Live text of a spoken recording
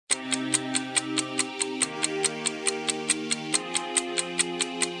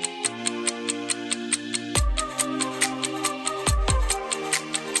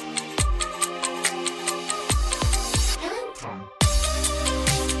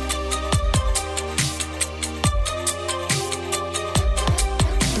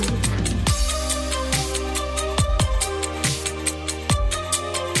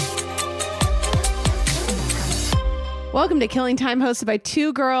to Killing Time, hosted by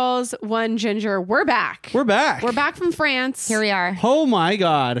two girls, one ginger. We're back. We're back. We're back from France. Here we are. Oh my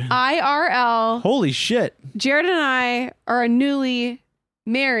God. IRL. Holy shit. Jared and I are a newly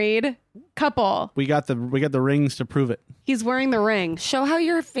married couple. We got the rings to prove it. He's wearing the ring. Show how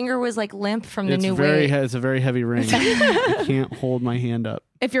your finger was like limp from the new weight. It's a very heavy ring. I can't hold my hand up.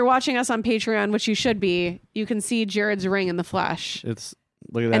 If you're watching us on Patreon, which you should be, you can see Jared's ring in the flesh.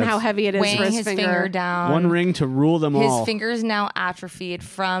 Look at that. And how heavy it is Weighing for his finger down. One ring to rule them all. His finger's now atrophied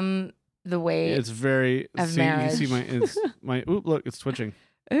from the weight. It's very of see, marriage. You see my oop, look, it's twitching.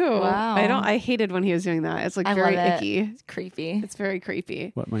 Ooh. Wow. I hated when he was doing that. It's like I very love it. icky. It's creepy. It's very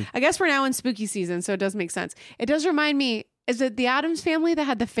creepy. What my I guess we're now in spooky season, so it does make sense. It does remind me, is it the Addams family that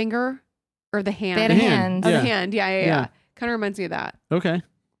had the finger or the hand? They had a hand. Oh, Yeah. the hand. Yeah. Kind of reminds me of that. Okay.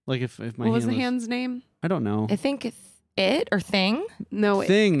 Like if my What was hand the hand's name? I don't know. I think it's it or thing. No,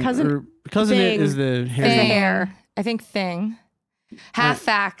 Thing cousin cousin Thing. it is the hair. Is the Thing. hair. I think thing. Half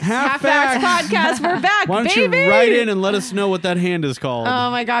facts. Half Facts Podcast. We're back, Why don't baby. you write in and let us know what that hand is called?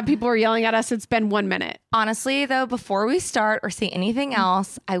 Oh my God, people are yelling at us. It's been 1 minute. Honestly, though, before we start or say anything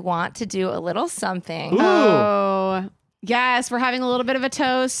else, I want to do a little something. Ooh. Oh, yes. We're having a little bit of a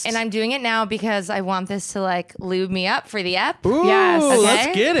toast. And I'm doing it now because I want this to like lube me up for the ep. Ooh, Yes. let's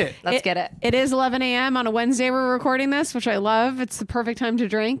Okay. get it. Let's get it. It is 11 a.m. on a Wednesday. We're recording this, which I love. It's the perfect time to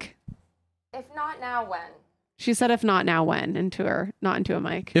drink. If not now, when? She said, if not now, when? Not into a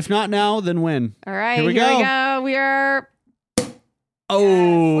mic. If not now, then when? All right, Here we here we go. go. We are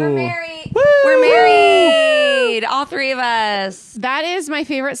Oh. We're married. Woo! We're married. All three of us. That is my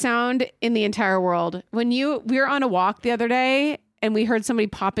favorite sound in the entire world. We were on a walk the other day and we heard somebody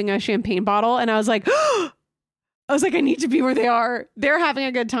popping a champagne bottle and I was like, I need to be where they are. They're having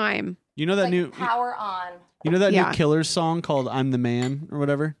a good time. You know that Like new power on. Yeah. new Killers song called "I'm the Man" or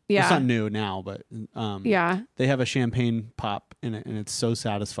whatever? Yeah. It's not new now, but Yeah. they have a champagne pop in it, and it's so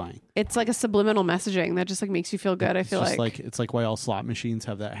satisfying. It's like a subliminal messaging that just like makes you feel good. I It's feel just like, it's like why all slot machines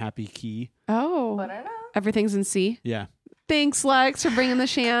have that happy key. oh, But I know. everything's in C. Yeah. Thanks, Lex, for bringing the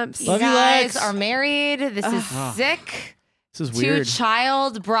champs. Love you you, guys Lex. are married. This is Ugh. sick. This is Two weird.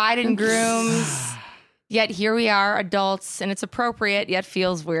 child, bride and grooms. Yet here we are, adults, and it's appropriate, yet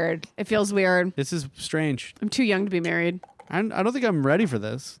feels weird. It feels weird. This is strange. I'm too young to be married. I don't think I'm ready for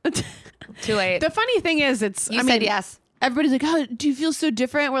this. Too late. The funny thing is, You said yes. Everybody's like, oh, do you feel so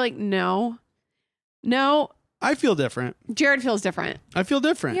different? We're like, no. I feel different. Jared feels different. I feel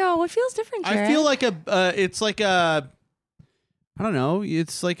different. Yo, what feels different, Jared? I feel like it's like a, I don't know.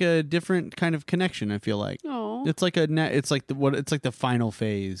 It's like a different kind of connection. I feel like Oh, it's like it's like the final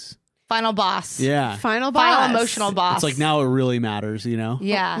phase. final boss. Yeah. final boss. Final emotional boss. It's like now it really matters, you know?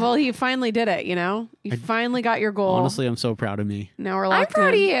 Yeah. Well, you finally did it. You finally got your goal. Honestly, I'm so proud of me. Now we're I'm locked proud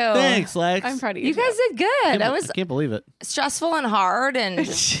of in. you. Thanks, Lex. I'm proud of you. You guys did good. That was I can't believe it. stressful and hard and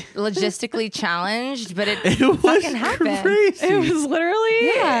logistically challenged, but it was fucking happened. crazy. It was literally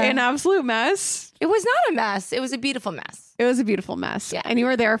Yeah. an absolute mess. It was not a mess. It was a beautiful mess. It was a beautiful mess. Yeah. And you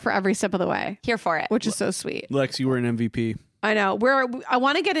were there for every step of the way, Here for it. which is so sweet. Lex, you were an MVP. I know. I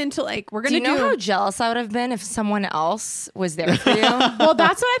want to get into we're Do going to you know how jealous I would have been if someone else was there for you? well,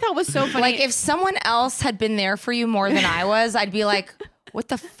 that's what I thought was so funny. Like if someone else had been there for you more than I was, I'd be like, what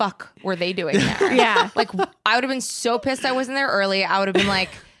the fuck were they doing there? yeah. Like I would have been so pissed I wasn't there early. I would have been like,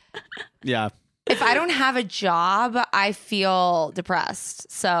 Yeah. if I don't have a job, I feel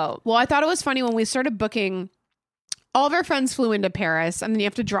depressed. So Well, I thought it was funny when we started booking. All of our friends flew into Paris, and then you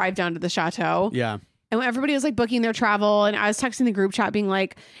have to drive down to the chateau. Yeah. And everybody was like booking their travel, and I was texting the group chat, being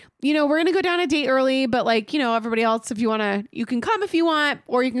like, we're gonna go down a date early, but everybody else, if you wanna, you can come if you want,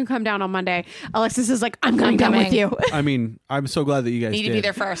 or you can come down on Monday. Alexis is like, I'm going down with coming. you. I mean, I'm so glad that you guys need did. to be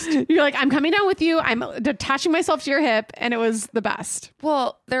there first. You're like, I'm coming down with you. I'm detaching myself to your hip, and it was the best.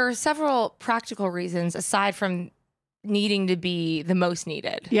 Well, there are several practical reasons aside from needing to be the most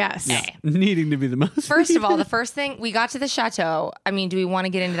needed. Yes. Yeah. Needing to be the most. First of all, the first thing we got to the chateau. I mean, do we want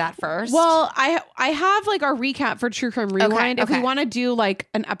to get into that first? Well, I have our recap for True Crime Rewind. If we okay. want to do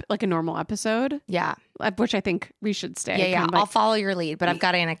a normal episode, yeah, which I think we should stay. yeah. kind of I'll follow your lead, but I've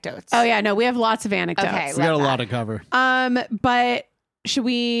got anecdotes. Oh yeah, no, we have lots of anecdotes. Okay. We got a love lot that. to cover. But should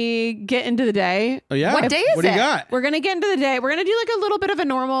we get into the day? Oh yeah. What day is What do you it? got? We're gonna get into the day. We're gonna do a little bit of a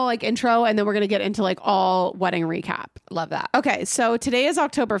normal intro, and then we're gonna get into all wedding recap. Love that. Okay, so today is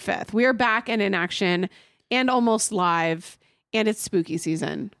October 5th. We are back and in action and almost live, and it's spooky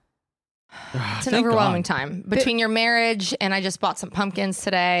season. It's an overwhelming time between your marriage and I just bought some pumpkins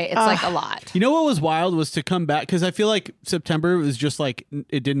today. It's like a lot. You know what was wild was to come back because I feel like September was just like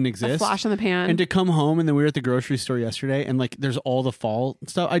it didn't exist. A flash in the pan. And to come home and then we were at the grocery store yesterday and like there's all the fall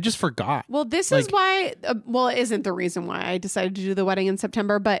stuff. I just forgot. Well, this is why, it isn't the reason why I decided to do the wedding in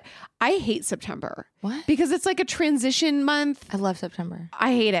September, but I hate September. What? Because it's like a transition month. I love September.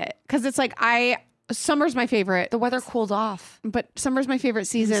 I hate it because it's like summer's my favorite. The weather cooled off. But summer's my favorite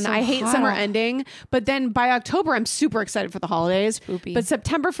season. so I hate hot. summer ending. But then by October, I'm super excited for the holidays. Spoopy. But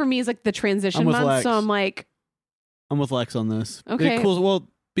September for me is like the transition I'm with month. Lex. So I'm like, I'm with Lex on this. Okay. It cools, well,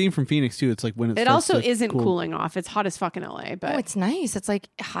 being from Phoenix too, it's like when it starts also to isn't cool. cooling off. It's hot as fuck in LA. But Oh, it's nice. It's like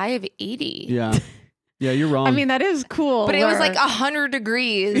high of 80. Yeah. Yeah, you're wrong. I mean, that is cool. But it was like where- 100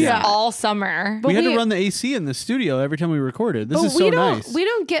 degrees Yeah. all summer. But we had to run the AC in the studio every time we recorded. This but is so we don't, nice. We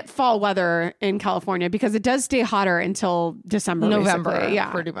don't get fall weather in California because it does stay hotter until December, November, basically. Yeah,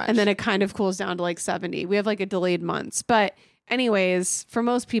 pretty much. and then it kind of cools down to like 70. We have like a delayed months, but anyways, for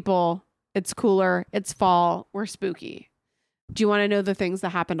most people, it's cooler. It's fall. We're spooky. Do you want to know the things that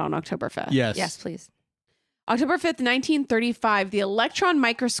happened on October 5th? Yes. Yes, please. October 5th, 1935, the electron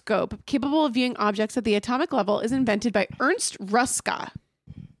microscope, capable of viewing objects at the atomic level, is invented by Ernst Ruska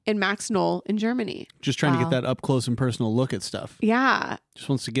in Max Knoll in Germany. Just trying to Wow. get that up close and personal look at stuff. Yeah. Just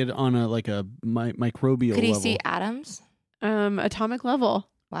wants to get it on a microbial Could he level. see atoms? Atomic level.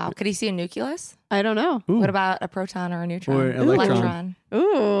 Wow. Could he see a nucleus? I don't know. Ooh. What about a proton or a neutron? Or an electron.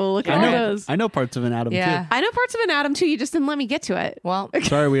 Ooh, look I at know. those. I know parts of an atom Yeah. I know parts of an atom too. You just didn't let me get to it. Well, too.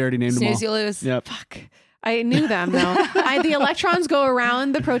 Sorry, we already named them all. snooze, you lose. Yep. Fuck. I knew them though. The electrons go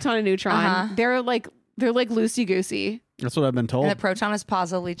around the proton and neutron. Uh-huh. They're like loosey goosey. That's what I've been told. And the proton is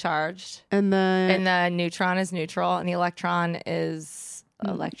positively charged, And the and the neutron is neutral, and the electron is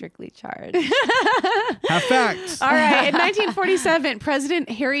electrically charged. Have facts. all right. In 1947, President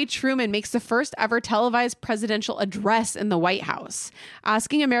Harry Truman makes the first ever televised presidential address in the White House,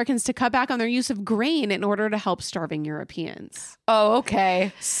 asking Americans to cut back on their use of grain in order to help starving Europeans. Oh,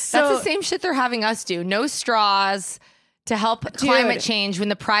 okay. So- That's the same shit they're having us do. No straws to help climate change when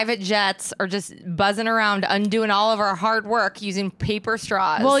the private jets are just buzzing around, undoing all of our hard work using paper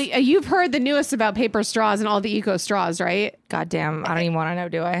straws. Well, you've heard the newest about paper straws and all the eco straws, right? goddamn, I don't even want to know,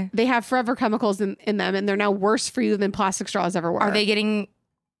 do I? They have forever chemicals in them, and they're now worse for you than plastic straws ever were. Are they getting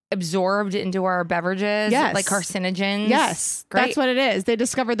absorbed into our beverages? Yes. Like carcinogens? Yes, Great. that's what it is. They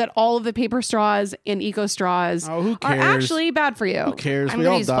discovered that all of the paper straws and eco straws Oh, who are cares? actually bad for you. Who cares? I'm We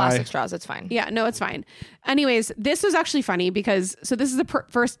going to all use die. plastic straws. It's fine. Yeah, no, it's fine. Anyways, this was actually funny because this is the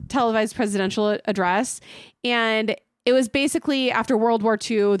first televised presidential address, and it was basically after World War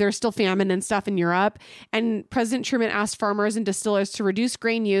II. There's still famine and stuff in Europe, and President Truman asked farmers and distillers to reduce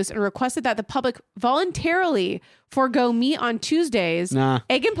grain use and requested that the public voluntarily forego meat on Tuesdays, Nah.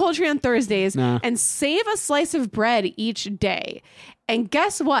 egg and poultry on Thursdays, Nah. and save a slice of bread each day. And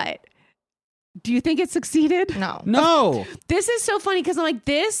guess what? Do you think it succeeded? No. No. This is so funny because I'm like,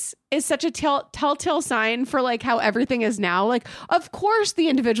 this is such a telltale sign for like how everything is now. Like, of course, the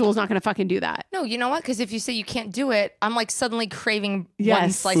individual is not going to fucking do that. No, you know what? Because if you say you can't do it, I'm like suddenly craving one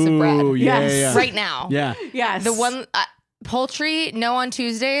Yes. slice of bread Ooh, yeah, Yes. yeah. right now. Yeah. Yes, The one poultry, no on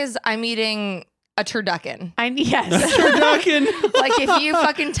Tuesdays. I'm eating a turducken. yes. Turducken. Like if you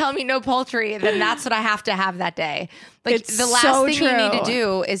fucking tell me no poultry, then that's what I have to have that day. Like It's the last so thing you need to true.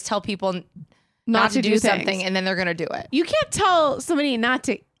 do is tell people not to do things. something, and then they're gonna do it. You can't tell somebody not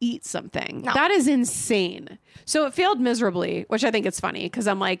to eat something. No. That is insane. So it failed miserably, which I think it's funny because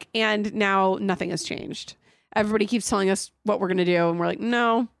I'm like, and now nothing has changed. Everybody keeps telling us what we're going to do. And we're like,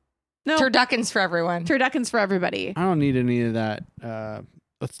 no. Turduckens for everyone. Turduckens for everybody. I don't need any of that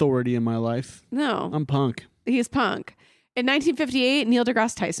authority in my life. No, I'm punk. he's punk. In 1958, Neil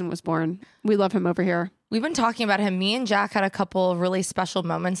deGrasse Tyson was born. We love him over here. We've been talking about him. Me and Jack had a couple of really special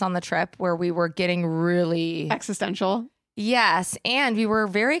moments on the trip where we were getting really Existential. Yes, and we were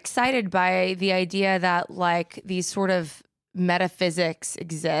very excited by the idea that like these sort of metaphysics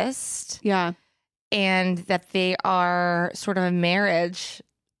exist Yeah. and that they are sort of a marriage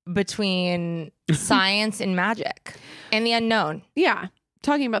between science and magic and the unknown. Yeah.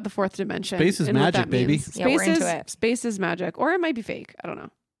 Talking about the fourth dimension. Space is and what magic, that baby. means. Yeah, we're Space into is, it. Space is magic. Or it might be fake. I don't know.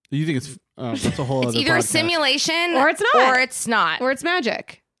 You think it's that's a whole It's other either a podcast. simulation Or it's not. Or it's not. Or it's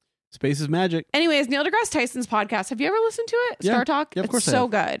magic. Space is magic. Anyways, Neil deGrasse Tyson's podcast. Have you ever listened to it? Yeah. Star Talk? Yeah, of course It's I so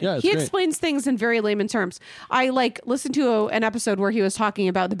have. good. Yeah, it's he great. explains things in very layman terms. I listened to an episode where he was talking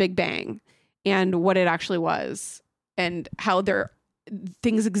about the Big Bang and what it actually was and how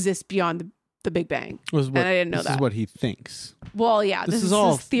things exist beyond the Big Bang. Was what, and I didn't know this that. is what he thinks. Well, yeah, this is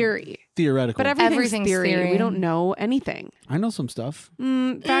all theory. Theoretical. But everything's Everything's theory. theory. We don't know anything. I know some stuff.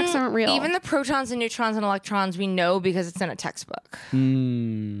 Facts aren't real. Even the protons and neutrons and electrons we know because it's in a textbook.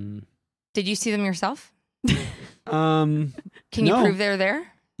 Mm. Did you see them yourself? Um. Can you No. prove they're there?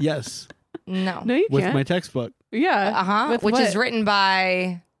 Yes. No. no, you With can't. my textbook. Yeah. With Which what? is written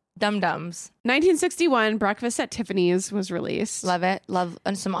by Dum Dums. 1961, Breakfast at Tiffany's was released. Love it. Love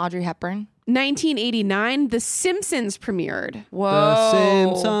and some Audrey Hepburn. 1989, The Simpsons premiered, Whoa. The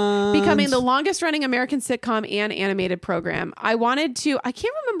Simpsons. becoming the longest running American sitcom and animated program. I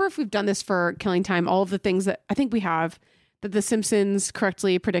can't remember if we've done this for Killing Time, all of the things that I think we have that The Simpsons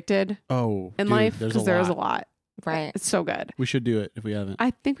correctly predicted in life, because there is a lot. Right. It's so good. We should do it if we haven't. I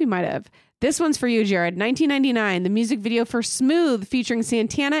think we might have. This one's for you, Jared. 1999, the music video for Smooth featuring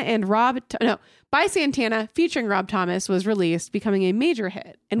Santana and by Santana featuring Rob Thomas was released, becoming a major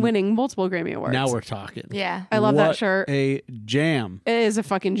hit and winning multiple Grammy Awards. Now we're talking. Yeah. I love that What shirt. A jam. It is a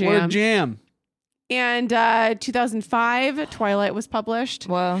fucking jam. What a jam. And 2005, Twilight was published.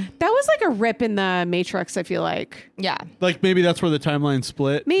 Whoa. That was like a rip in the Matrix, I feel like. Yeah. Like maybe that's where the timeline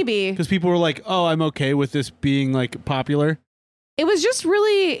split. Maybe. Because people were like, oh, I'm okay with this being like popular. It was just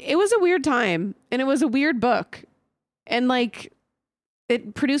really, it was a weird time. And it was a weird book. And like,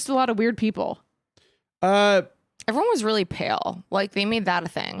 it produced a lot of weird people. Everyone was really pale. Like they made that a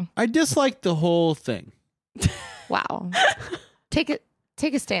thing. I disliked the whole thing. Wow. Take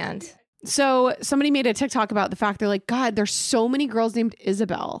a stand. So somebody made a TikTok about the fact they're like, God, there's so many girls named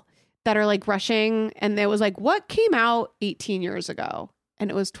Isabel that are like rushing. And it was like, what came out 18 years ago?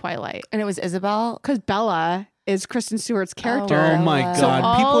 And it was Twilight. And it was Isabel. Because Bella is Kristen Stewart's character. Oh my So God.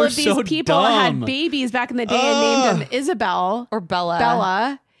 All People are of these so people dumb. had babies back in the day and named them Isabel, Or Bella.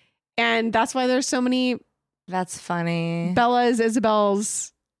 Bella. And that's why there's so many That's funny. Bellas,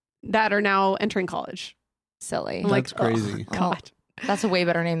 Isabels that are now entering college. Silly. I'm like, That's crazy. oh, God. That's a way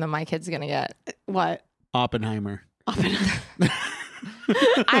better name than my kid's gonna get. What? Oppenheimer. I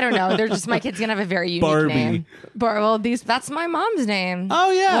don't know. They're just my kid's gonna have a very unique Barbie. name. Well, these That's my mom's name. Oh,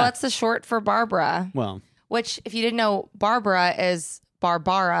 yeah. Well, that's the short for Barbara. Well, Which, if you didn't know, Barbara is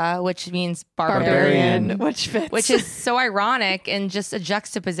Barbara, which means barbarian, Barbarian. which fits. which is so ironic and just a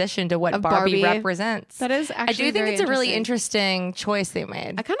juxtaposition to what Of Barbie Barbie. represents. that is I actually do think very it's a really interesting choice they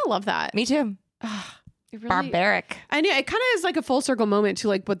made. I kind of love that. Me too. It really- Barbaric. I knew it kind of is like a full circle moment to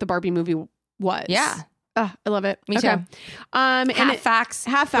like what the Barbie movie was. Yeah. I love it. Me okay. too. And Half it- facts.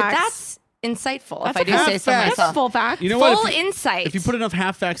 half But facts. that's insightful, That's if I a do half say so fact. that's a myself. full fact. you know what? Full If you, insight. if you put enough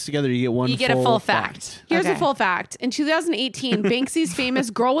half facts together, you get one You get a full fact. Here's Okay. a full fact. In 2018, Banksy's famous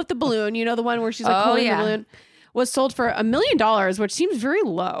Girl with the Balloon, you know, the one where she's like Oh, holding yeah. the balloon, was sold for $1 million, which seems very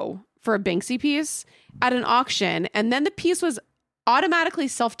low for a Banksy piece, at an auction. And then the piece was automatically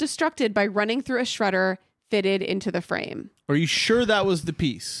self-destructed by running through a shredder fitted into the frame. Are you sure that was the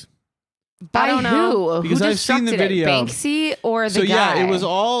piece? By I don't know. who? Because Who I've seen the destructed it? video. Banksy or the So guy? yeah, it was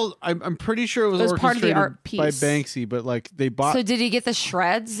all. I'm pretty sure it was was part of the orchestrated art by piece. Banksy, but like they bought. So did he get the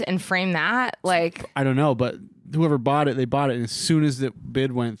shreds and frame that? Like, I don't know, but whoever bought it, they bought it, and as soon as the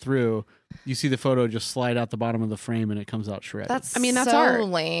bid went through, you see the photo just slide out the bottom of the frame, and it comes out shredded. that's that's so art.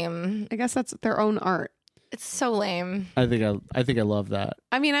 lame. I guess that's their own art. It's so lame. I think I love that.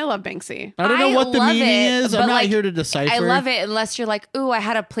 I mean, I love Banksy. I don't know what the love meaning it, is. but I'm not like, here to decipher. I love it unless you're like, ooh, I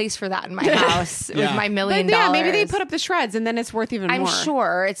had a place for that in my house with Yeah. my $1 But million. yeah, maybe they put up the shreds and then it's worth even I'm more.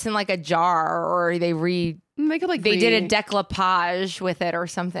 sure it's in like a jar, or they They could like did a decoupage with it or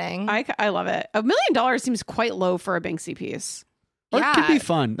something. I love it. $1 million seems quite low for a Banksy piece. Or it could be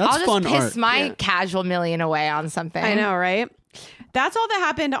fun. That's I'll just fun piss art. my Yeah. casual $1 million away on something. I know, right? That's all that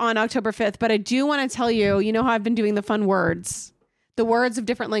happened on October 5th. But I do want to tell you, you know how I've been doing the fun words, the words of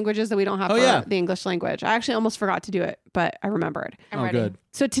different languages that we don't have Oh, for yeah. the English language. I actually almost forgot to do it, but I remembered. I'm Oh, ready. good.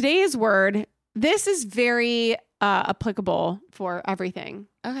 So today's word, this is very applicable for everything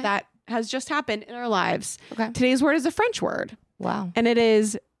Okay. that has just happened in our lives. Okay. Today's word is a French word, Wow. and it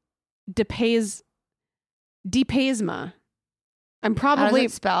is depaysma. I'm How probably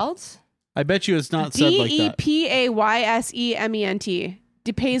is it spelled? I bet you it's not said like that. DEPAYSEMENT.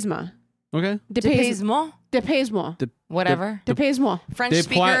 Depaysma. Okay. Dépaysement? Depaysma. Whatever. Depaysma. French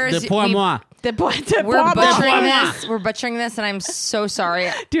speakers. Moi. We're Depois-moi. butchering this. We're butchering this, and I'm so sorry.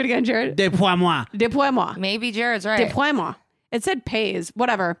 Do it again, Jared. Moi. Depois-moi. Maybe Jared's right. Depois-moi. It said pays,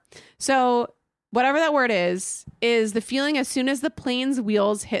 whatever. So whatever that word is the feeling as soon as the plane's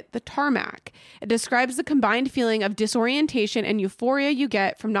wheels hit the tarmac. It describes the combined feeling of disorientation and euphoria you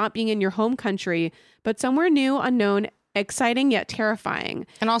get from not being in your home country, but somewhere new, unknown, exciting yet terrifying.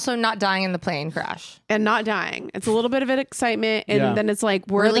 And also not dying in the plane crash. And not dying. It's a little bit of an excitement. And Yeah. then it's like,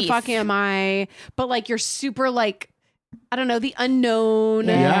 where Relief. the fuck am I? But like, you're super like, I don't know, the unknown.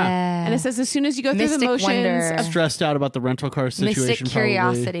 Yeah. And it says, as soon as you go through the Mystic motions wonder. of Stressed out about the rental car situation. Mystic probably.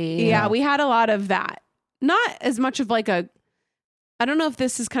 curiosity. Yeah, we had a lot of that. Not as much of like a, I don't know if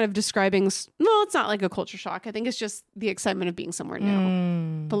this is kind of describing, no, it's not like a culture shock. I think it's just the excitement of being somewhere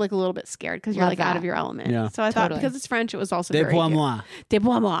new, but like a little bit scared because you're Love like out that. of your element. Yeah. So I thought Totally. because it's French, it was also Des very pois good. moi. Des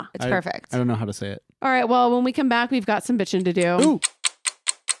pois moi. It's I- perfect. I don't know how to say it. All right, well, when we come back, we've got some bitching to do. Ooh.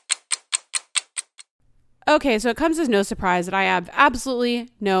 Okay, so it comes as no surprise that I have absolutely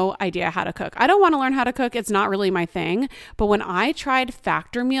no idea how to cook. I don't want to learn how to cook. It's not really my thing. But when I tried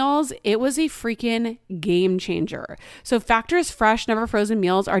Factor meals, it was a freaking game changer. So Factor's fresh, never frozen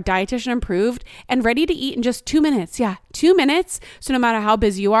meals are dietitian approved and ready to eat in just 2 minutes. Yeah, 2 minutes. So no matter how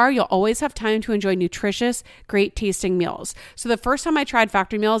busy you are, you'll always have time to enjoy nutritious, great tasting meals. So the first time I tried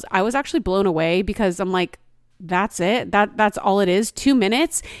Factor meals, I was actually blown away because I'm like, that's it. That's all it is. 2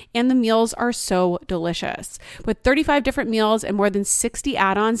 minutes. And the meals are so delicious. With 35 different meals and more than 60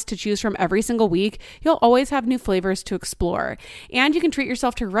 add-ons to choose from every single week, you'll always have new flavors to explore. And you can treat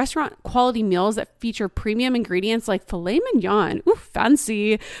yourself to restaurant quality meals that feature premium ingredients like filet mignon, ooh,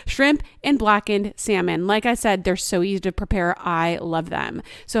 fancy, shrimp, and blackened salmon. Like I said, they're so easy to prepare. I love them.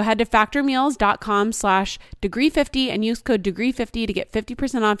 So head to factormeals.com/degree50 and use code degree50 to get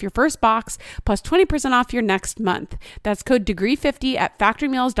 50% off your first box plus 20% off your next month. That's code degree50 at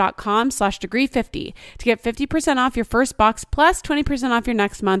factormeals.com/degree50 to get 50% off your first box plus 20% off your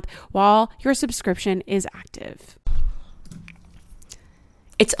next month while your subscription is active.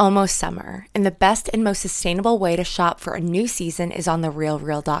 It's almost summer, and the best and most sustainable way to shop for a new season is on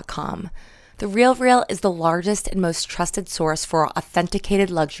therealreal.com. The RealReal is the largest and most trusted source for authenticated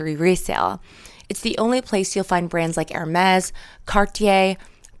luxury resale. It's the only place you'll find brands like Hermes, Cartier,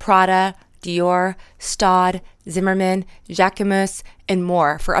 Prada, Dior, Staud, Zimmermann, Jacquemus, and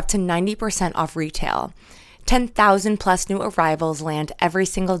more for up to 90% off retail. 10,000 plus new arrivals land every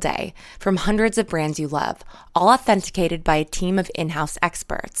single day from hundreds of brands you love, all authenticated by a team of in-house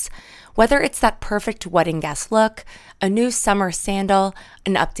experts. Whether it's that perfect wedding guest look, a new summer sandal,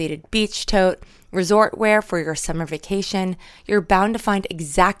 an updated beach tote, resort wear for your summer vacation, you're bound to find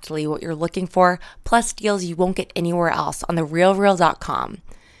exactly what you're looking for, plus deals you won't get anywhere else on therealreal.com.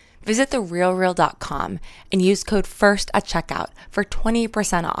 Visit therealreal.com and use code FIRST at checkout for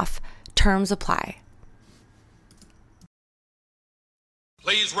 20% off. Terms apply.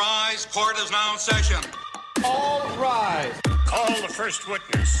 Please rise. Court is now in session. All rise. Call the first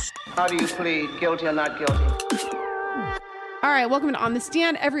witness. How do you plead, guilty or not guilty? All right, welcome to On the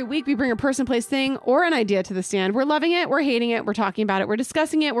Stand. Every week we bring a person, place, thing, or an idea to the stand. We're loving it, we're hating it, we're talking about it, we're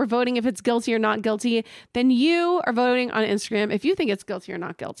discussing it, we're voting if it's guilty or not guilty. Then you are voting on Instagram if you think it's guilty or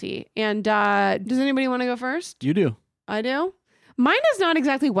not guilty. And does anybody want to go first? You do. I do. Mine is not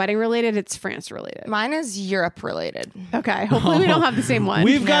exactly wedding related, it's France related. Mine is Europe related. Okay, hopefully we don't have the same one.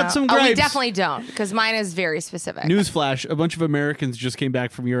 We've got some Oh, we gripes. definitely don't, because mine is very specific. Newsflash, a bunch of Americans just came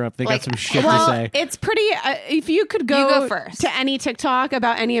back from Europe. They Like, got some shit well, to say. it's pretty. If you could You go, go first. to any TikTok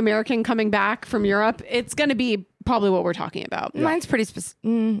about any American coming back from Europe, it's going to be probably what we're talking about. Mine's pretty specific.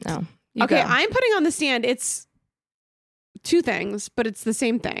 No. You Okay, go. I'm putting on the stand. It's two things, but it's the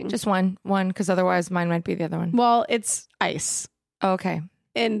same thing. Just one, because otherwise mine might be the other one. well, it's ice Oh, okay.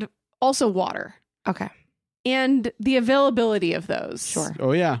 and also water Okay. and the availability of those. Sure.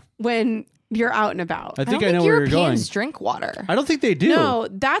 Oh, yeah. When you're out and about. I think don't I know where you're going. Europeans drink water. I don't think they do. No,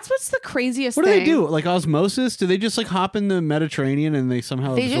 that's what's the craziest What do thing. they do? Like osmosis? Do they just like hop in the Mediterranean and they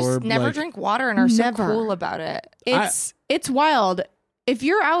somehow They absorb? just never like, drink water and are Never. so cool about it. It's wild. If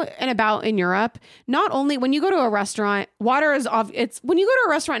you're out and about in Europe, not only when you go to a restaurant, water is off. It's when you go to a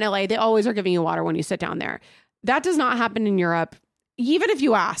restaurant in LA, they always are giving you water when you sit down there. That does not happen in Europe. Even if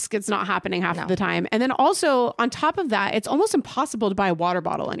you ask, it's not happening half of the time. And then also on top of that, it's almost impossible to buy a water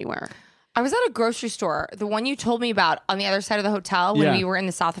bottle anywhere. I was at a grocery store, the one you told me about on the other side of the hotel when Yeah. we were in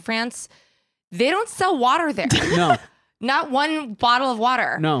the south of France. They don't sell water there. No, Not one bottle of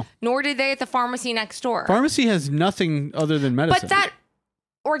water. no. Nor did they at the pharmacy next door. Pharmacy has nothing other than medicine. But that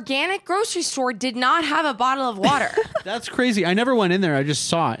organic grocery store did not have a bottle of water. That's crazy. I never went in there. I just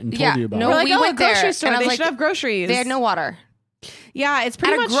saw it and told Yeah, you about no, it. We're like, we oh, went a grocery there, store. and I was They like, should have groceries. They had no water. Yeah, it's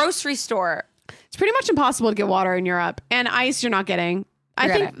pretty At a much grocery store. It's pretty much impossible to get water in Europe, and ice you're not getting. I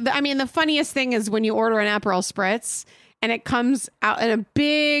Forget think. I mean, the funniest thing is when you order an Aperol spritz, and it comes out in a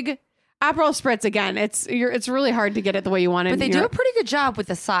big Aperol spritz. Again, it's really hard to get it the way you want it. But they in do a Europe. pretty good job with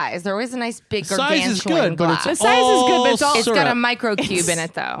the size. They're always a nice big Size gargantuan is good, but glass. it's The size is good, but it's all all- It's got a syrup. micro cube in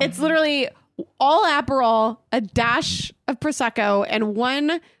it though. It's literally all Aperol, a dash of Prosecco, and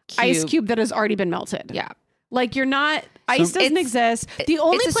one ice cube that has already been melted. Yeah. Like you're not ice doesn't exist. The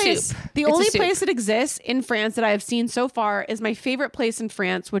only place place that exists in France that I have seen so far is my favorite place in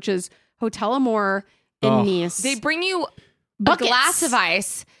France, which is Hotel Amour in Nice. They bring you Buckets. a glass of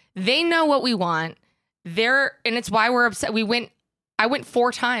ice. They know what we want. And it's why we're upset. I went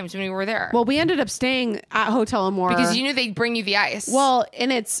 4 times when we were there. Well, we ended up staying at Hotel Amour because you knew they'd bring you the ice. Well,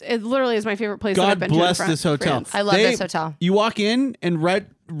 and it literally is my favorite place that I've God been bless to in this hotel. France. I love this hotel. You walk in and right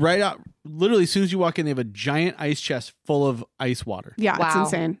out, literally as soon as you walk in, they have a giant ice chest full of ice water. Yeah, it's Wow.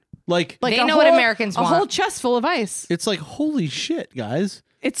 insane. Like They a know what Americans a want. whole chest full of ice. it's like, holy shit, guys.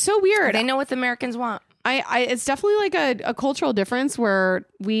 It's so weird. They know what the Americans want. It's definitely like a cultural difference where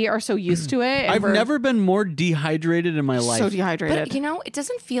we are so used to it. and I've we're never been more dehydrated in my life. so dehydrated. But it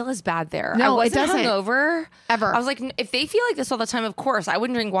doesn't feel as bad there. No, I it wasn't doesn't. hungover Ever. I was like, if they feel like this all the time, of course, I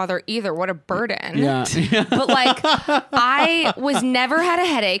wouldn't drink water either. What a burden. Yeah. But like, I was never had a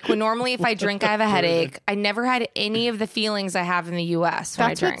headache. When normally, if I drink, I have a headache. I never had any of the feelings I have in the U.S. when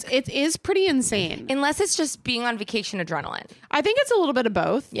That's I what's drink. it is pretty insane. Unless it's just being on vacation adrenaline. I think it's a little bit of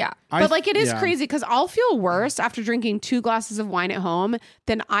both. Yeah. But like it is yeah. crazy because I'll feel worse after drinking 2 glasses of wine at home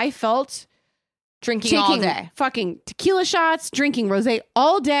than I felt Drinking all day. fucking tequila shots, drinking rosé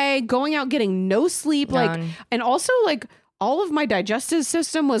all day, going out getting no sleep, like, None. and also like all of my digestive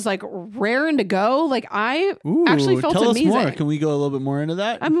system was like raring to go. Like I Ooh, actually felt tell amazing. us more. Can we go a little bit more into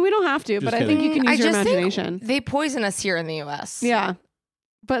that? I mean, we don't have to, but I think you can I use your just imagination. think they poison us here in the U.S. Yeah.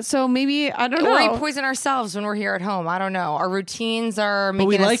 But so maybe, I don't Or we know. poison ourselves when we're here at home. I don't know. Our routines are but making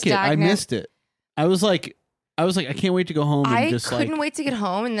we us like it. I stagnant. missed it. I was like, I can't wait to go home and I just couldn't like. wait to get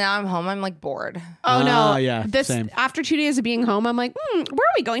home, and now I'm home. I'm like bored. Oh no! Yeah, this same. after 2 days of being home, I'm like, where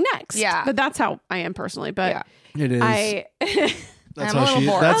are we going next? Yeah. but that's how I am personally. But Yeah. It is. I'm that's a how little she.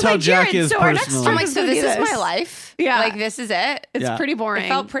 bored. That's I was how like, Jack Jared, is so our next personally. I'm like, It's so gonna this be is this. my life. Yeah. Like this is it. it's Yeah. pretty boring. It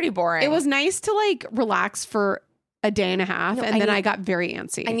felt pretty boring. It was nice to like relax for a day and a half, No, and I then need- I got very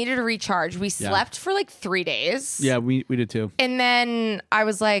antsy. I needed to recharge. We slept for like 3 days. Yeah, we did too. And then I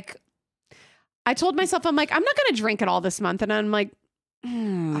was like, I told myself, I'm like, I'm not going to drink it all this month, and I'm like, I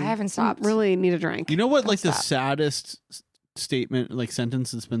haven't stopped. Really need a drink. You know what? Like the stop. saddest statement, like sentence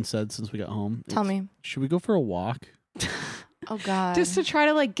that's been said since we got home. Tell me. Should we go for a walk? Oh God. Just to try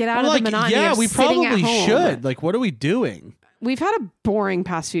to like get out I'm of like, the monotony. yeah, of we sitting at probably home. should. Like, what are we doing? We've had a boring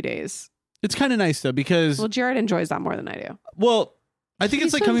past few days. It's kind of nice though because Well, Jared enjoys that more than I do. I think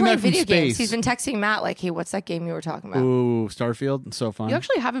He's it's like been coming playing back from video games. space. He's been texting Matt like, hey, what's that game you were talking about? Ooh, Starfield, so fun. You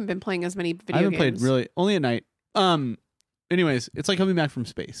actually haven't been playing as many video I haven't games. played really only at night. Anyways, it's like coming back from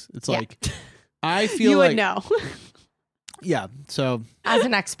space. It's Yeah. like I feel You like would know. yeah. So As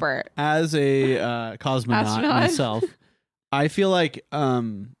an expert. as a cosmonaut Astronaut. myself, I feel like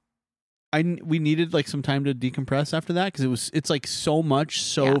we needed like some time to decompress after that because it's like so much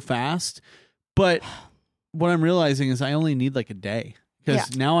so Yeah. fast. But what I'm realizing is I only need like a day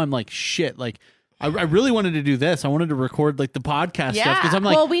because now I'm like shit. Like I really wanted to do this. I wanted to record like the podcast stuff because I'm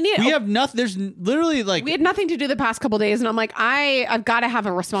like, Well, we have nothing. There's literally like we had nothing to do the past couple days, and I'm like, I've got to have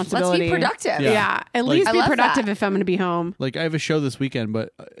a responsibility. Let's be productive. Yeah, at Like- least I be love productive that. if I'm going to be home. like I have a show this weekend,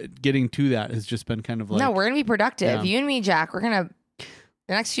 but getting to that has just been kind of like No, we're gonna be productive. Yeah. You and me, Jack, we're gonna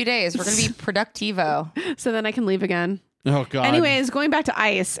the next few days, we're gonna be productivo. So then I can leave again. oh god. Anyways, going back to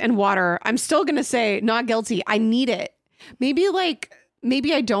ice and water, I'm still going to say not guilty. I need it. Maybe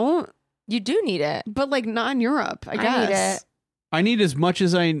I don't, You do need it. but like not in Europe, I I guess. need it. I need as much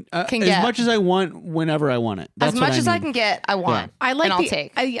as I Can as get. much as I want whenever I want it. That's As what much as I need. can get, I want. I like and I'll the,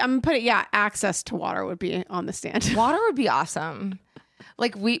 take. I'm gonna put it. Yeah, access to water would be on the stand. Water would be awesome.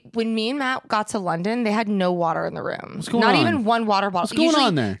 Like when me and Matt got to London, they had no water in the room. What's going Not on? even one water bottle. What's going Usually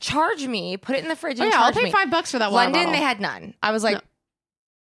on there? Charge me, put it in the fridge, Oh and yeah, I'll charge pay me. $5 for that water London, bottle. they had none. I was like, No.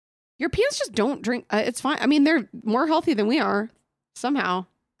 Europeans just don't drink. It's fine. I mean, they're more healthy than we are somehow.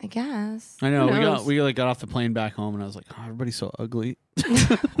 I guess. I know Who we knows? we like got off the plane back home and I was like, oh, everybody's so ugly.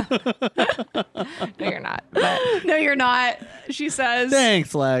 No, you're not. But No, you're not. She says.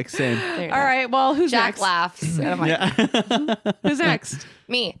 Thanks, Lex. Same. no, you're All not. right. Well, who's Jack next? laughs. And I'm like, Yeah. Who's next?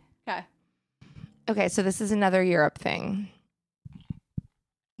 me. Okay. Okay, so this is another Europe thing.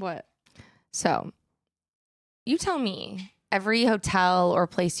 What? So you tell me, every hotel or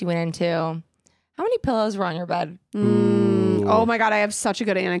place you went into, how many pillows were on your bed? Oh my god, I have such a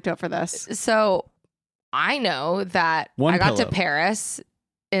good anecdote for this. So I know that One I got pillow. to Paris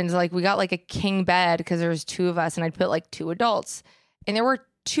and like we got like a king bed because there was 2 of us and I'd put like 2 adults and there were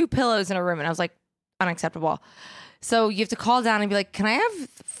 2 pillows in a room and I was like, unacceptable. So you have to call down and be like, can I have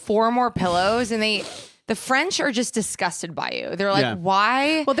 4 more pillows? And The French are just disgusted by you. They're like, Yeah.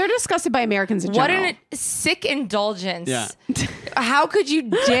 why? Well, they're disgusted by Americans in What general. a sick indulgence. Yeah. How could you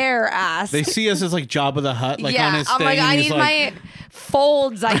dare ask? They see us as like Jabba the Hutt, like on his I'm thing. like, I and he's need like, my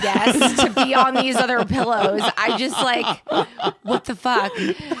folds, I guess, to be on these other pillows. I just like, what the fuck?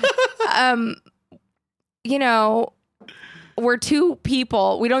 You know, we're two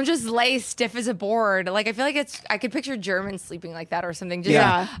people. We don't just lay stiff as a board. Like, I feel like I could picture Germans sleeping like that or something. Just,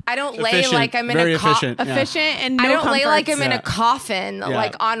 Yeah. I don't lay Efficient, like I'm in very a efficient. Yeah. Efficient and no I don't lay like comforts. I'm in Yeah. a coffin,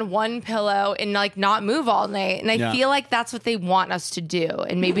 like on one pillow and like not move all night. And I Yeah. feel like that's what they want us to do.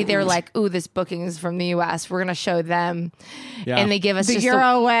 And maybe they're like, ooh, this booking is from the US. We're going to show them. Yeah. And they give us The just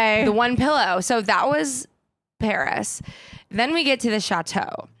Euro way. the one pillow. So that was Paris. Then we get to the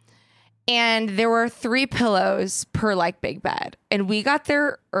chateau. And there were 3 pillows per like big bed. And we got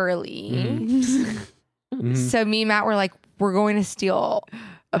there early. So me and Matt were like, we're going to steal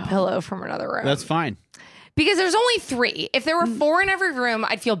a pillow from another room. That's fine. Because there's only 3. If there were 4 in every room,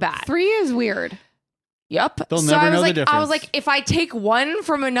 I'd feel bad. 3 is weird. Yep. They'll so never I was know the like, I difference. was like, if I take 1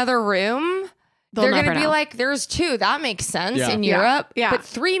 from another room, They'll they're never gonna be know. like, there's 2. That makes sense Yeah. in Yeah. Europe. Yeah. But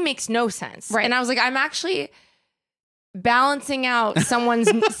 3 makes no sense. Right. And I was like, I'm actually balancing out someone's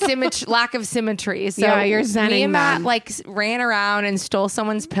lack of symmetry. So Yeah, you're zenning me and Matt them. like ran around and stole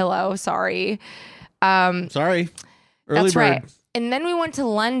someone's pillow. Sorry. Sorry. Early That's bird. right. And then we went to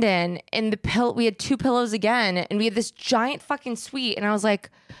London and we had 2 pillows again and we had this giant fucking suite. And I was like,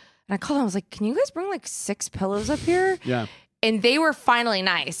 and I called them, I was like, can you guys bring like 6 pillows up here? Yeah. And they were finally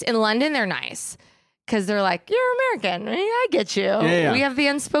nice. In London, they're nice. Because they're like, you're American. I get you. Yeah. We have the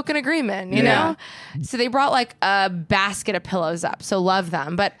unspoken agreement, you Yeah. know? So they brought like a basket of pillows up. So love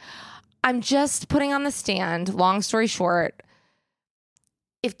them. But I'm just putting on the stand, long story short,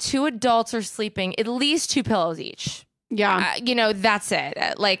 if 2 adults are sleeping, at least 2 pillows each. Yeah. You know, that's it.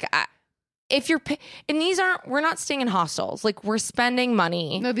 If you're, and we're not staying in hostels. Like, we're spending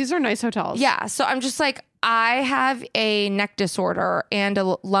money. No, these are nice hotels. Yeah. So I'm just like, I have a neck disorder and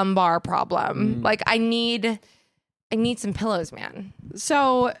a lumbar problem. Like, I need some pillows, man.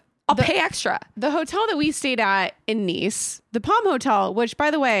 So I'll pay extra. the hotel that we stayed at in Nice, the Palm Hotel, which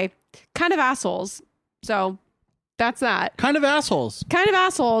by the way, kind of assholes. So that's that. Kind of assholes. Kind of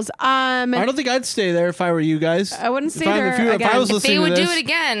assholes. I don't think I'd stay there if I were you guys. I wouldn't stay If there if I again. was If listening They to would this, do it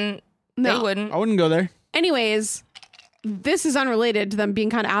again. No. They wouldn't. I wouldn't go there. Anyways, this is unrelated to them being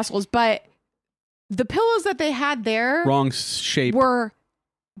kind of assholes, but the pillows that they had there Wrong shape. were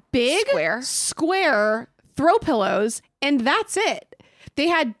big, Square. throw pillows, and that's it. They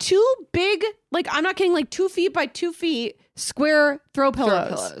had 2 big, like, I'm not kidding, like 2 feet by 2 feet square throw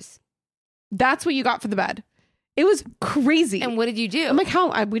pillows. That's what you got for the bed. It was crazy. And what did you do? I'm like,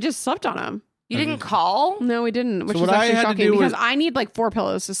 how? We just slept on them. you didn't call? No, we didn't, which So is what I actually had to shocking do because was- I need like 4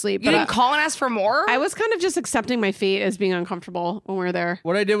 pillows to sleep. You but didn't call and ask for more? I was kind of just accepting my fate as being uncomfortable when we were there.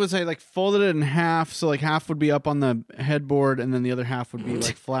 What I did was I like folded it in half, so like half would be up on the headboard, and then the other half would be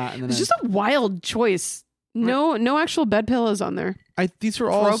like flat. And then It's just a wild choice. No actual bed pillows on there. these were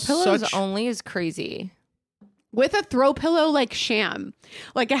all Throw pillows such. only is crazy. With a throw pillow like sham.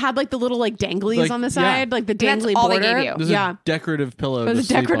 Like it had like the little like danglies Like, on the yeah. side, like the that's dangly all they border. gave you. This is Yeah. a decorative pillow. It was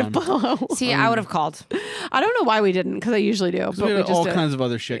to a sleep decorative on. pillow. See, I would have called. I don't know why we didn't, because I usually do. But We we had just all did. kinds of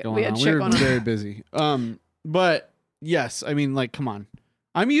other shit going We had on. shit We were going on. very busy. But yes, I mean, like, come on.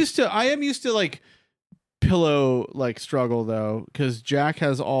 I am used to like pillow like struggle though, because Jack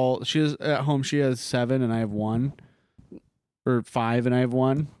has she has at home. She has 7 and I have 1, or 5 and I have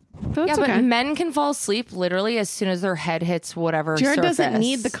 1. That's Yeah, okay. but men can fall asleep literally as soon as their head hits whatever Jared surface. doesn't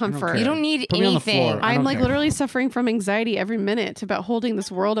need the comfort. You don't need Put me on the anything. floor. I I'm don't like care. literally suffering from anxiety every minute about holding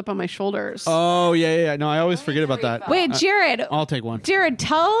this world up on my shoulders. Oh yeah. No, I always forget about that. Wait, Jared. I'll take one. Jared,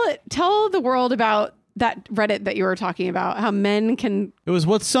 tell the world about that Reddit that you were talking about. How men can It was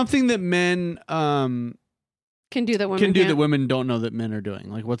what's something that men do that women can do can't. that women don't know that men are doing.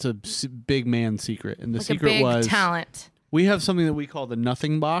 Like, what's a big man secret? And the Like a secret big was talent. we have something that we call the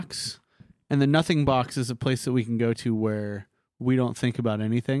nothing box. And the nothing box is a place that we can go to where we don't think about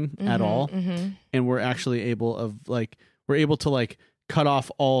anything at all. And we're actually able to cut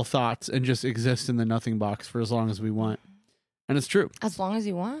off all thoughts and just exist in the nothing box for as long as we want. And it's true. As long as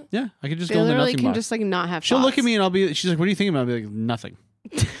you want. Yeah. I could just They go in the literally nothing can box. just like not have. She'll look at thoughts. me and she's like, what are you thinking about? I'll be like, nothing.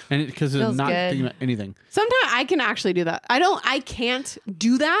 And because I'm Feels not good. thinking about anything. Sometimes I can actually do that. I can't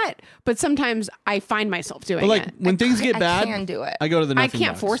do that, but sometimes I find myself doing But like it. when things get bad, I can do it. I go to the I nothing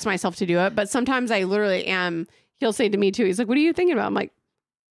can't box. force myself to do it, but sometimes I literally am. He'll say to me too, he's like, what are you thinking about? I'm like,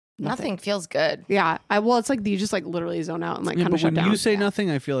 Nothing feels good. Yeah. Well, it's like you just like literally zone out and like Yeah, kind but of shut when down. you say nothing,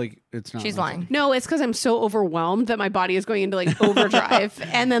 I feel like it's not. She's nothing. lying. No, it's because I'm so overwhelmed that my body is going into like overdrive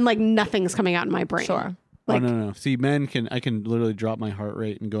and then like nothing's coming out in my brain. Sure. Like, oh no. See, I can literally drop my heart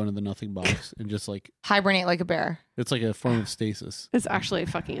rate and go into the nothing box and just like Hibernate like a bear. it's like a form of stasis. it's actually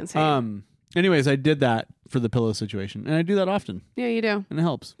fucking insane. Anyways, I did that for the pillow situation, and I do that often, Yeah, you do. and it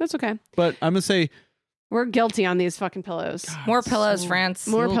helps. That's okay. But I'm gonna say We're guilty on these fucking pillows. More pillows, France.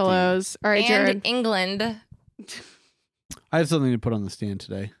 More guilty. pillows. All right, And Jared. England. I have something to put on the stand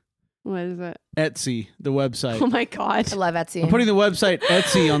today. What is it? Etsy, the website. Oh my God. I love Etsy. I'm putting the website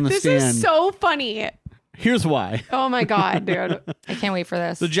Etsy on the This stand. is so funny. Here's why. Oh my God, dude. I can't wait for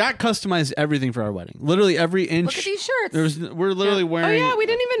this. So Jack customized everything for our wedding. Literally every inch. Look at these shirts. We're literally Oh wearing. yeah, we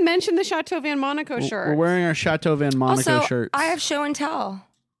didn't even mention the Chateau Van Monaco shirt. We're wearing our Chateau Van Monaco also, shirts. I have show and tell.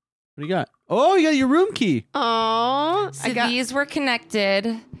 What do you got? Oh, you got your room key. Oh, So these were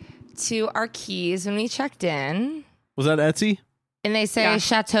connected to our keys when we checked in. Was that Etsy? And they say Yeah.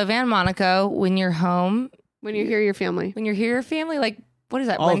 Chateau Van Monaco when you're home, when you hear your family. when you're here, your family, like, what is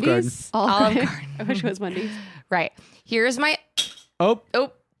that? Olive Wendy's? Olive Garden. Garden. I wish it was Wendy's. Right. Here's my Oh,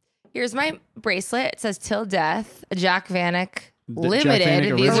 here's my bracelet. It says Till Death, a Jack Vanek The Jack Limited.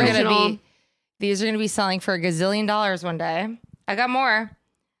 Vanek These are original. gonna be selling for $1 gazillion one day. I got more.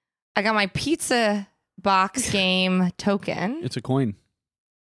 I got my pizza box game token. it's a coin.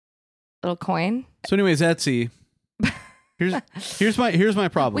 Little coin. So, anyways, Etsy. Here's my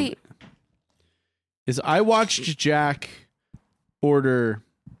problem. Wait. Is I watched Jack order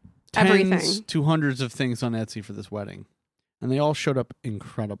tens Everything. to hundreds of things on Etsy for this wedding, and they all showed up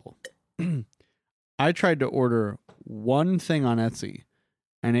incredible. I tried to order one thing on Etsy,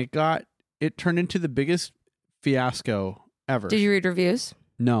 and it turned into the biggest fiasco ever. Did you read reviews?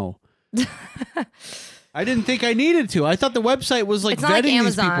 No. I didn't think I needed to. I thought the website was like It's not like vetting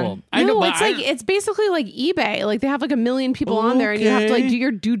these Amazon. people. I No, know, but it's like it's basically like eBay. Like they have like 1 million people on there, and you have to like Okay. do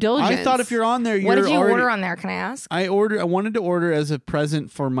your due diligence. I thought if you're on there, you're What did you already, order on there? Can I ask? I wanted to order as a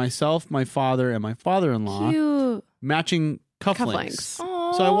present for myself, my father, and my father-in-law Cute. matching cufflinks.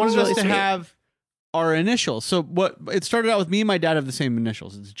 cufflinks. So I wanted That's us really to sweet. have our initials. So what it started out with, me and my dad have the same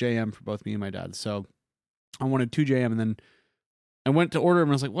initials. It's JM for both me and my dad. So I wanted 2 JM, and then I went to order them,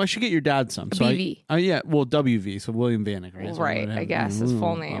 and I was like, well, I should get your dad some. So BV. yeah, well, WV, so William Vanek, right? So Right, I guess his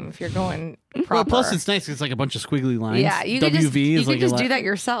full name. If you're going proper. Well, plus it's nice. It's like a bunch of squiggly lines. yeah, you WV could just, you is could like just a do li- that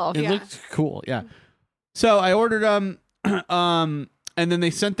yourself. It Yeah. looked cool, yeah. So I ordered and then they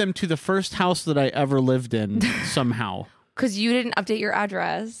sent them to the first house that I ever lived in somehow. Because you didn't update your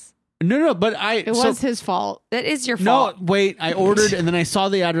address. No, but It was his fault. That is your no. fault. Wait, I ordered and then I saw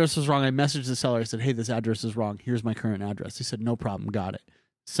the address was wrong. I messaged the seller. I said, "Hey, this address is wrong. Here's my current address." He said, "No problem, got it."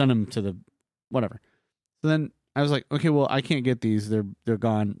 Send them to the whatever. So then I was like, "Okay, well, I can't get these. They're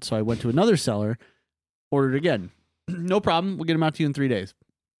gone." So I went to another seller, ordered again. No problem. We'll get them out to you in 3 days.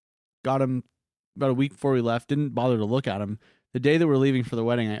 Got them about a week before we left. Didn't bother to look at them. The day that we're leaving for the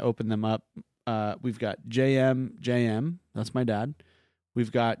wedding, I opened them up. We've got JM. That's my dad. We've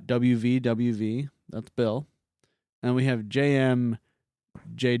got WV. That's Bill. And we have JM.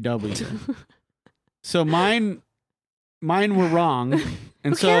 So mine were wrong.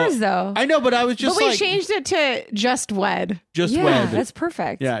 And Who so cares though? I know, but I was just but we like changed it to just wed. just yeah, wed. that's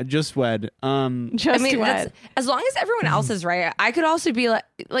perfect. Yeah, just wed. Just I mean, wed. that's, as long as everyone else is right, I could also be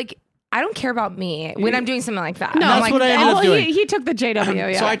like I don't care about me when I'm doing something like that. No, I'm That's like, what I ended up well, doing. he took the JW.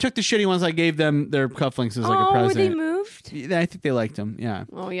 Yeah. So I took the shitty ones. I gave them their cufflinks as like a oh, were they present. moved? Yeah, I think they liked them. Yeah.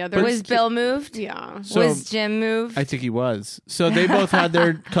 oh yeah. There Was Bill moved? Yeah. So was Jim moved? I think he was. So they both had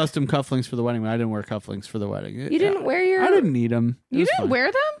their custom cufflinks for the wedding. But I didn't wear cufflinks for the wedding. you didn't wear your. I didn't need them. You didn't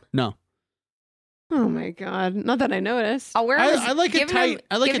wear them? No. Oh my God. Not that I noticed. I'll wear I- them. as- I like a give tight- them-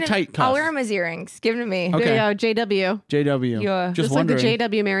 I like give a them- tight cuff. I'll wear them as earrings. Give them to me. Okay. There you go. JW. JW. Yeah. Just Just like the wondering.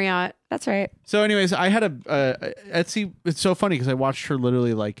 JW Marriott. That's right. So, anyways, I had a Etsy. It's so funny because I watched her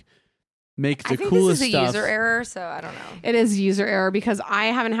literally like make the I think coolest this is a stuff. user error, so I don't know. It is user error because I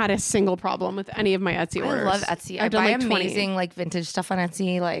haven't had a single problem with any of my Etsy orders. I love Etsy. I I've done buy like 20. amazing like vintage stuff on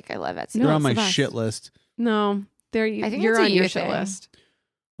Etsy. Like I love Etsy. You're No, on it's my the best. shit list. No, there. I think you're it's a on your you shit thing. list.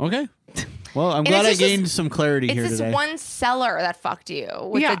 Okay. Well, I'm And glad I it's just- gained some clarity It's here this today. one seller that fucked you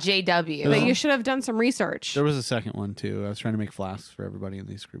with Yeah. the JW. But you should have done some research. There was a second one too. I was trying to make flasks for everybody, and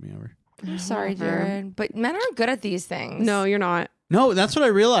they screwed me over. I'm sorry, Whatever. Jared. But men aren't good at these things. No, you're not. No, that's what I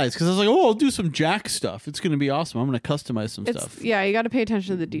realized because I was like, "Oh, I'll do some Jack stuff. It's going to be awesome. I'm going to customize some It's stuff." yeah. You got to pay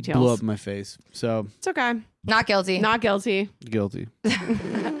attention to the details. Blew up in my face. So It's okay. Not guilty. Not guilty. guilty.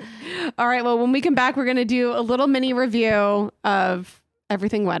 All right. Well, when we come back, we're gonna do a little mini review of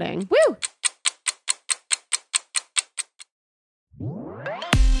Everything Wedding. Woo!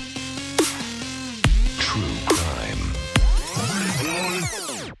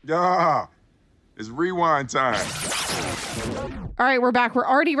 Yeah, it's rewind time. All right, we're back. We're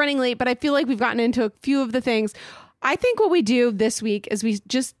already running late, but I feel like we've gotten into a few of the things. I think what we do this week is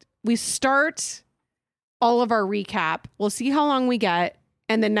we start all of our recap. We'll see how long we get,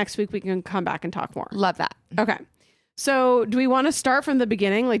 and then next week we can come back and talk more. Love that. Okay. So do we want to start from the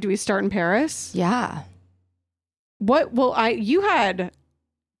beginning? Like, do we start in Paris? Yeah. You had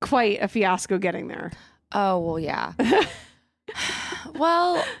quite a fiasco getting there. Oh, well, yeah.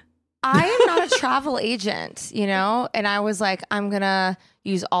 Well, I am not a travel agent, you know? And I was like, I'm going to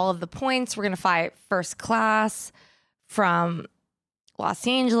use all of the points. We're going to fly first class from Los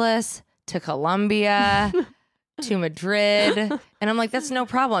Angeles to Colombia to Madrid. And I'm like, that's no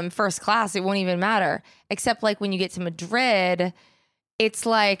problem. First class, it won't even matter. Except like when you get to Madrid, it's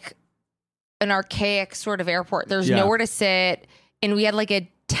like an archaic sort of airport. There's nowhere to sit. And we had like a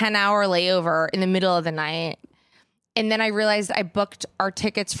 10-hour layover in the middle of the night. And then I realized I booked our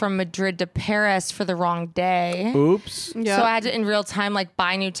tickets from Madrid to Paris for the wrong day. Oops. Yep. So I had to, in real time, like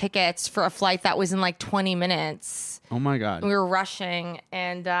buy new tickets for a flight that was in like 20 minutes. Oh my God. We were rushing.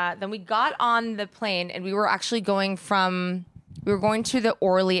 And then we got on the plane and we were actually going to the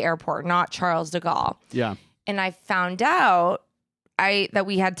Orly airport, not Charles de Gaulle. Yeah. And I found out that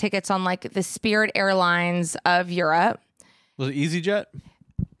we had tickets on like the Spirit Airlines of Europe. Was it EasyJet?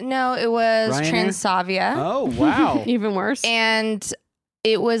 No, it was Ryanair? Transavia. Oh, wow. Even worse. And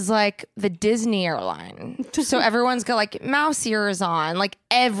it was like the Disney airline. So everyone's got like mouse ears on, like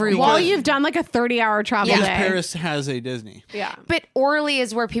everyone. Well, you've done like a 30-hour travel Yeah. Because day. Paris has a Disney. Yeah. But Orly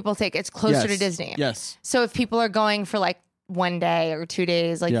is where people take it's closer to Yes. Disney. Yes. So if people are going for like 1 day or 2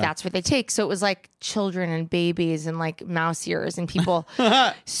 days, like Yeah. that's what they take. So it was like children and babies and like mouse ears and people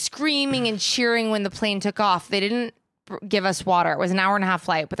screaming and cheering when the plane took off. They didn't give us water. It was an 1.5-hour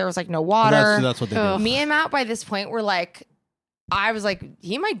flight, but there was like no water. That's what they Ugh. do. Me and Matt by this point were like, I was like,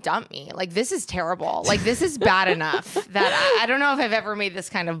 he might dump me. Like, this is terrible. Like, this is bad enough that I don't know if I've ever made this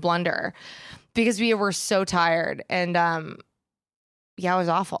kind of blunder because we were so tired. And yeah, it was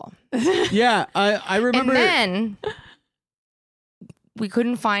awful. Yeah, I remember. And then we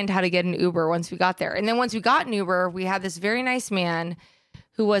couldn't find how to get an Uber once we got there. And then once we got an Uber, we had this very nice man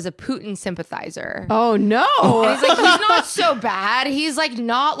who was a Putin sympathizer. Oh, no. And he's like, he's not so bad. He's like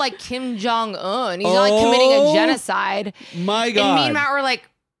not like Kim Jong-un. He's not like committing a genocide. My God. And me and Matt were like,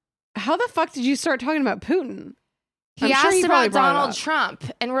 How the fuck did you start talking about Putin? he I'm sure asked you probably about brought it Donald up. Trump.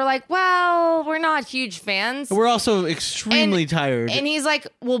 And we're like, well, we're not huge fans. We're also extremely tired. And he's like,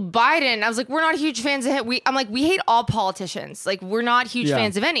 well, Biden. I was like, we're not huge fans of him. I'm like, we hate all politicians. Like, we're not huge Yeah.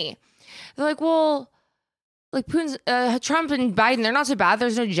 fans of any. They're like, well, like Putin's, Trump and Biden, they're not so bad.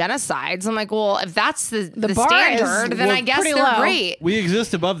 There's no genocides. I'm like, well, if that's the bar is, standard, then well, I guess pretty they're low. great. we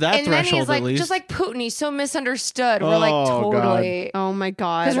exist above that And then threshold he's like, at least. just like Putin, he's so misunderstood. We're like, Oh, God. totally. Oh, my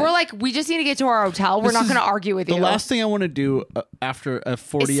God. Because we're like, we just need to get to our hotel. We're This not is going to argue with the you. last thing I want to do after a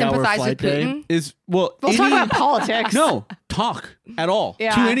 40-hour sympathize flight with day Putin? is We'll talk about politics. No, talk at all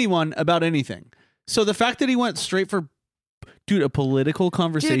Yeah. to anyone about anything. So the fact that he went straight for, dude, a political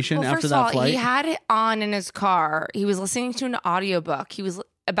conversation Dude, well, after first that of all, flight. he had it on in his car. He was listening to an audiobook. He was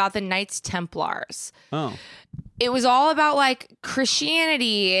about the Knights Templars. Oh, It was all about like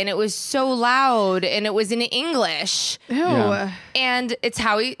Christianity, and it was so loud, and it was in English. Ew. Yeah. And it's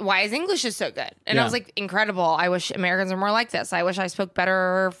why his English is so good. And I Yeah. was like, incredible. I wish Americans were more like this. I wish I spoke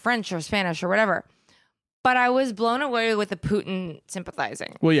better French or Spanish or whatever. But I was blown away with the Putin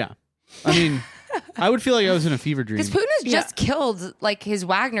sympathizing. well, yeah. I mean, I would feel like I was in a fever dream. Because Putin has just killed like his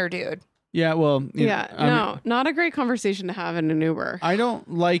Wagner dude. Yeah, well, you Yeah. know, I mean, No, not a great conversation to have in an Uber. I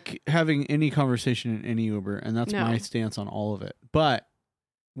don't like having any conversation in any Uber, and that's No. my stance on all of it. But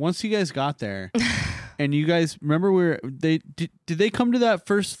once you guys got there, and you guys remember did they come to that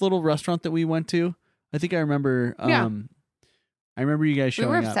first little restaurant that we went to? I think I remember. Yeah. I remember you guys We showing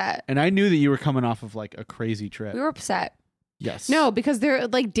were up, upset. and I knew that you were coming off of like a crazy trip. We were upset. Yes. No, because they're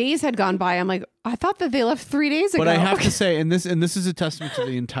like days had gone by. I'm like, I thought that they left 3 days ago. But I have to say, and this is a testament to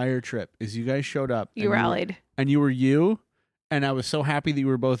the entire trip, is you guys showed up. You rallied. And you were you, and I was so happy that you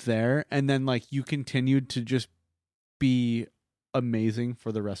were both there. And then like you continued to just be amazing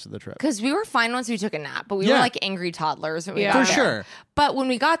for the rest of the trip. Because we were fine once we took a nap, but we Yeah. were like angry toddlers when we Yeah. got For there. sure. But when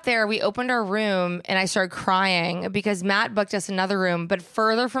we got there, we opened our room and I started crying because Matt booked us another room, but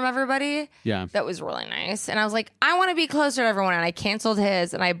further from everybody. Yeah. That was really nice. And I was like, I want to be closer to everyone. And I canceled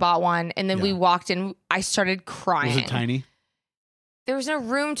his and I bought one. And then we Yeah. walked in. I started crying. Was it tiny? There was no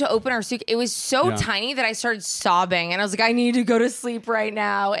room to open our suitcase. It was so Yeah. tiny that I started sobbing. And I was like, I need to go to sleep right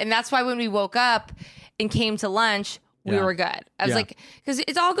now. And that's why when we woke up and came to lunch, we Yeah. were good. I was Yeah. like, because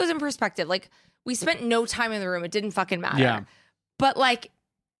it all goes in perspective. Like, we spent no time in the room. It didn't fucking matter. Yeah. But like,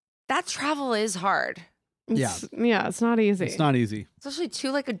 that travel is hard. It's not easy. It's not easy. Especially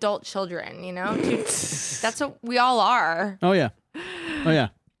two like adult children, you know? That's what we all are. Oh yeah.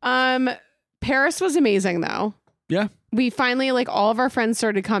 Paris was amazing though. Yeah. We finally, like, all of our friends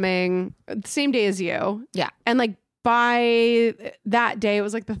started coming the same day as you. Yeah. And like by that day, it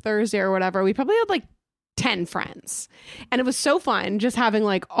was like the Thursday or whatever, we probably had like 10 friends. And it was so fun just having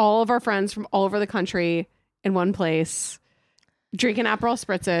like all of our friends from all over the country in one place, drinking Aperol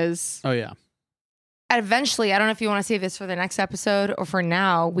spritzes. Oh yeah. And eventually, I don't know if you want to save this for the next episode or for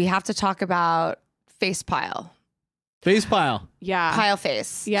now, we have to talk about face pile. Face pile. Yeah. Pile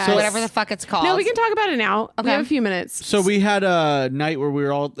face. Yes. So whatever the fuck it's called. No, we can talk about it now. We Okay. have a few minutes. So we had a night where we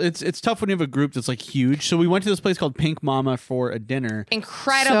were all. It's tough when you have a group that's like huge. So we went to this place called Pink Mama for a dinner.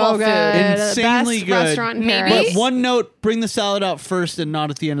 Incredible so food. good. Insanely Best good. restaurant in Maybe. Paris. But one note: bring the salad out first and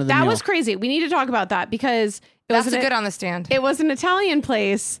not at the end of the That meal. was crazy. We need to talk about that because it That's was a an, good on the stand. it was an Italian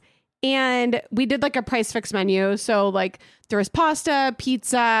place, and we did like a price fix menu. So like there was pasta,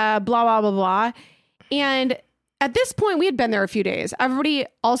 pizza, blah blah blah blah, and at this point we had been there a few days. Everybody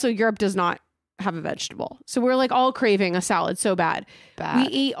also Europe does not have a vegetable, so we're like all craving a salad so bad. We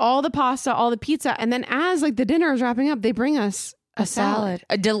eat all the pasta, all the pizza, and then as like the dinner is wrapping up, they bring us a salad.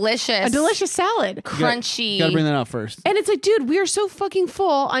 A delicious salad. crunchy. Gotta bring that out first. And it's like, dude, we are so fucking full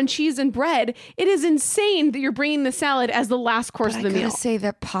on cheese and bread. It is insane that you're bringing the salad as the last course of the I gotta meal. say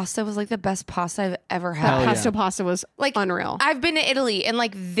that pasta was like the best pasta I've ever had. Hell yeah. Pesto pasta was Like unreal. I've been to Italy and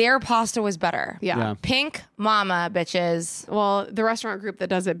like their pasta was better. Yeah. Pink Mama, bitches. Well, the restaurant group that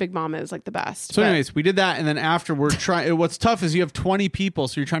does it, Big Mama, is like the best. So, But- anyways, we did that, and then after we're trying. What's tough is you have 20 people,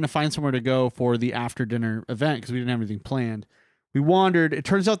 so you're trying to find somewhere to go for the after dinner event because we didn't have anything planned. We wandered. It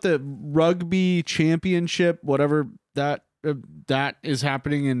turns out the rugby championship, whatever that is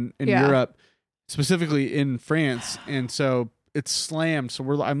happening in Yeah. Europe, specifically in France, and so it's slammed.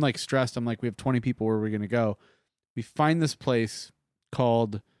 So I'm like stressed. I'm like, we have 20 people. Where are we gonna go? We find this place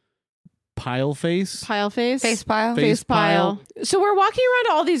called Pile Face. Pile face. Face pile. Face pile. So we're walking around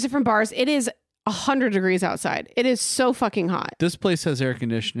to all these different bars. It is 100 degrees outside. It is so fucking hot. This place has air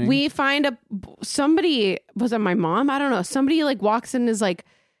conditioning. We find somebody, was it my mom? I don't know. Somebody like walks in and is like,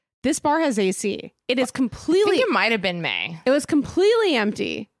 this bar has AC. It is I completely, think it might have been May. it was completely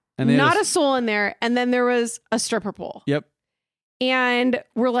empty. And they had Not a- a soul in there. And then there was a stripper pole. Yep. And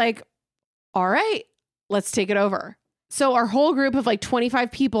we're like, all right, let's take it over. So our whole group of like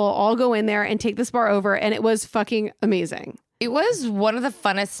 25 people all go in there and take this bar over. And it was fucking amazing. It was one of the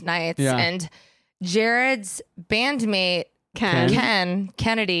funnest nights. Yeah. And Jared's bandmate, Ken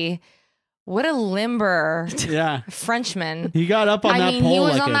Kennedy, what a limber Yeah. Frenchman. He got up on I that mean, pole he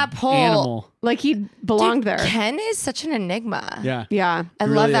was like on an that pole. animal. Like he belonged Dude, there. Ken is such an enigma. Yeah. Yeah. I He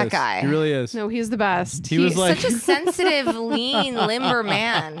love really that is. guy. He really is. No, he's the best. He was like, such a sensitive, lean, limber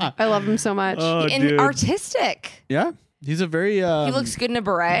man. I love him so much. oh, And dude. artistic. Yeah. He's a very. He looks good in a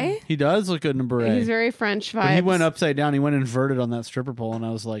beret. He does look good in a beret. He's very French vibes. But he went upside down. He went inverted on that stripper pole, and I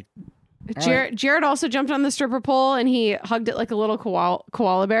was like, Jared also jumped on the stripper pole and he hugged it like a little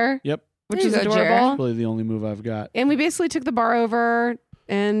koala bear, "Yep, which There is you go, adorable. Jared. really the only move I've got." And we basically took the bar over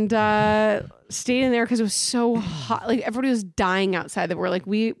and stayed in there because it was so hot. Like everybody was dying outside. That we're like,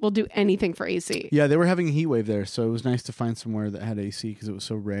 we will do anything for AC. Yeah, they were having a heat wave there, so it was nice to find somewhere that had AC because it was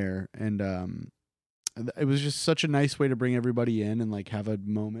so rare, and it was just such a nice way to bring everybody in and like have a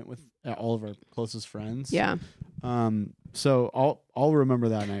moment with all of our closest friends. Yeah. So I'll remember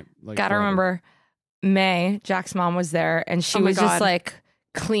that night. Like, Gotta forever. remember, May, Jack's mom, was there, and she Oh my was just God. like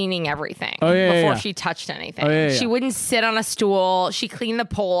cleaning everything Oh, yeah, before yeah. she touched anything. Oh, yeah, yeah. She wouldn't sit on a stool. She cleaned the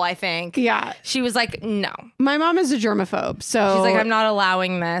pole, I think. Yeah. She was like, no. My mom is a germaphobe. So She's like, I'm not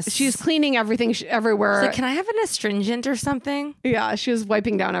allowing this. she's cleaning everything everywhere. She's like, can I have an astringent or something? Yeah. She was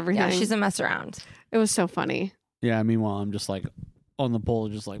wiping down everything. Yeah, she's a mess around. It was so funny. Yeah. Meanwhile, I'm just like on the pole,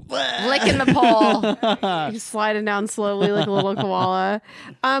 just like. Licking the pole. He's sliding down slowly like a little koala.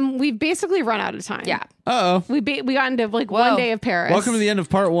 We've basically run out of time. Yeah. Uh-oh. We got into like Whoa. one day of Paris. Welcome to the end of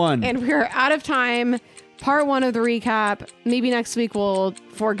part one. And we're out of time. Part one of the recap. Maybe next week we'll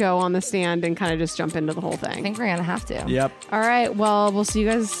forego on the stand and kind of just jump into the whole I thing. think we're going to have to. Yep. All right. Well, we'll see you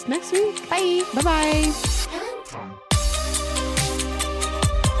guys next week. Bye. Bye-bye.